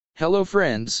Hello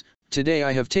friends, today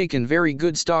I have taken very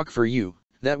good stock for you,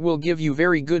 that will give you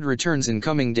very good returns in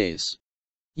coming days.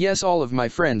 Yes, all of my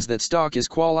friends, that stock is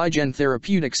Qualigen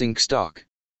Therapeutics Inc. stock.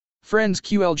 Friends,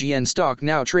 QLGN stock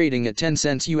now trading at 10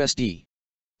 cents USD.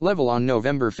 Level on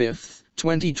November 5th,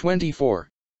 2024.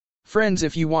 Friends,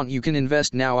 if you want you can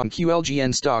invest now on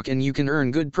QLGN stock and you can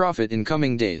earn good profit in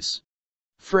coming days.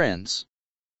 Friends,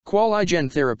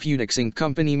 Qualigen Therapeutics Inc.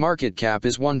 company market cap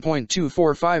is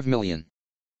 1.245 million.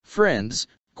 Friends,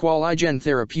 Qualigen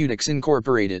Therapeutics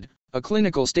Incorporated, a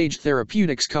clinical stage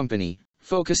therapeutics company,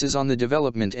 focuses on the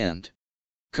development and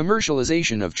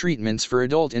commercialization of treatments for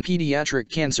adult and pediatric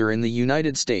cancer in the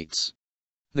United States.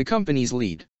 The company's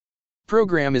lead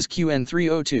program is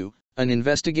QN302, an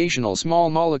investigational small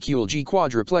molecule G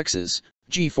quadruplexes,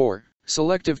 G4,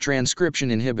 selective transcription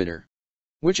inhibitor,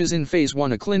 which is in phase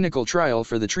 1, a clinical trial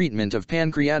for the treatment of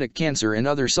pancreatic cancer and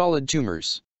other solid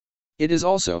tumors. It is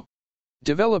also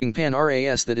developing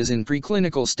pan-RAS that is in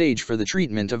preclinical stage for the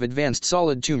treatment of advanced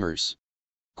solid tumors.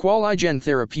 Qualigen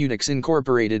Therapeutics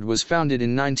Incorporated was founded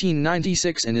in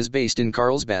 1996 and is based in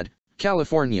Carlsbad,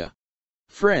 California.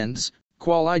 Friends,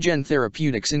 Qualigen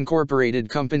Therapeutics Incorporated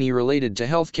company related to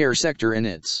healthcare sector and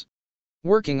it's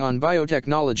working on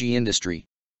biotechnology industry.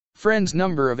 Friends,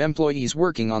 number of employees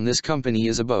working on this company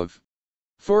is above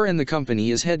 4 and the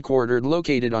company is headquartered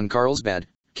located on Carlsbad,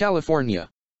 California,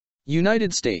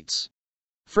 United States.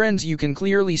 Friends, you can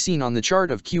clearly seen on the chart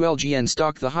of QLGN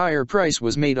stock the higher price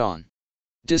was made on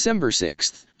December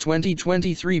 6,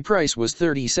 2023. Price was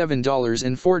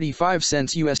 $37.45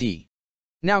 USD.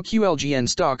 Now QLGN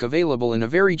stock available in a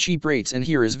very cheap rates, and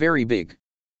here is very big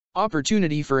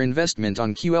opportunity for investment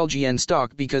on QLGN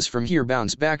stock because from here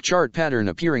bounce back chart pattern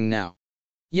appearing now.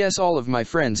 Yes, all of my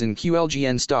friends, in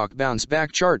QLGN stock bounce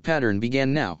back chart pattern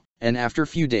began now, and after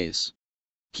few days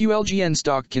QLGN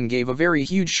stock can give a very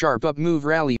huge sharp up move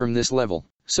rally from this level.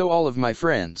 So all of my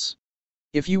friends,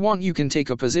 if you want you can take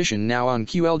a position now on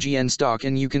QLGN stock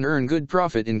and you can earn good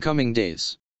profit in coming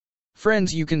days.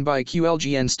 Friends, you can buy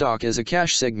QLGN stock as a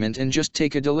cash segment and just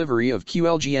take a delivery of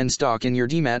QLGN stock in your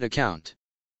demat account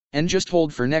and just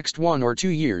hold for next 1 or 2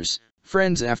 years.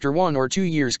 Friends, after 1 or 2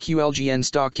 years QLGN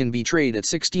stock can be traded at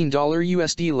 $16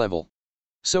 USD level.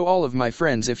 So all of my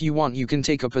friends, if you want you can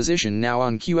take a position now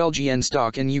on QLGN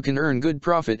stock and you can earn good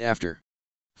profit after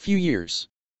few years.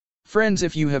 Friends,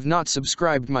 if you have not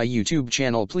subscribed my YouTube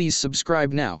channel, please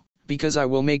subscribe now, because I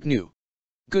will make new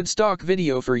good stock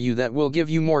video for you that will give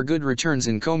you more good returns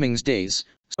in coming days.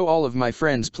 So all of my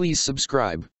friends, please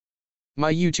subscribe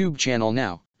my YouTube channel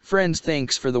now. Friends,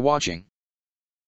 thanks for the watching.